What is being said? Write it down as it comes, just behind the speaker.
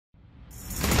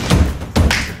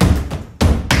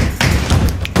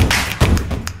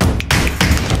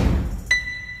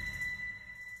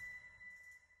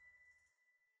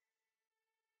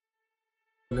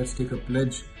Let's take a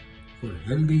pledge for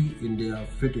Healthy India,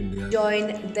 Fit India.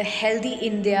 Join the Healthy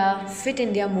India, Fit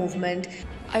India movement.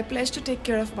 I pledge to take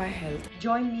care of my health.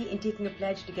 Join me in taking a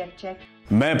pledge to get checked.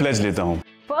 मैं pledge लेता हूँ.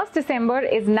 1st December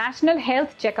is National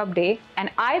Health Checkup Day,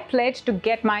 and I pledge to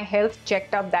get my health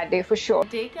checked up that day for sure.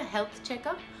 Take a health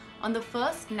checkup on the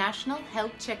first National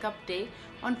Health Checkup Day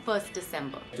on 1st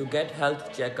December. To get health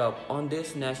checkup on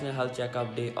this National Health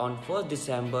Checkup Day on 1st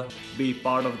December. Be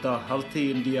part of the Healthy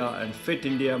India and Fit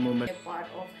India movement. Be part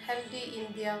of Healthy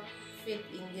India, Fit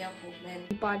India movement.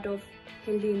 Be part of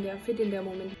Healthy India, Fit India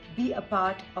movement. Be a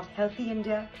part of Healthy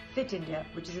India, Fit India,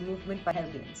 which is a movement by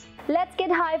Healthians. Let's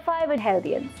get high five with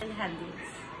Healthians.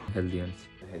 Healthians.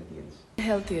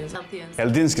 Healthians. Healthians.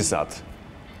 Healthians के साथ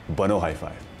बनो high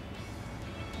five.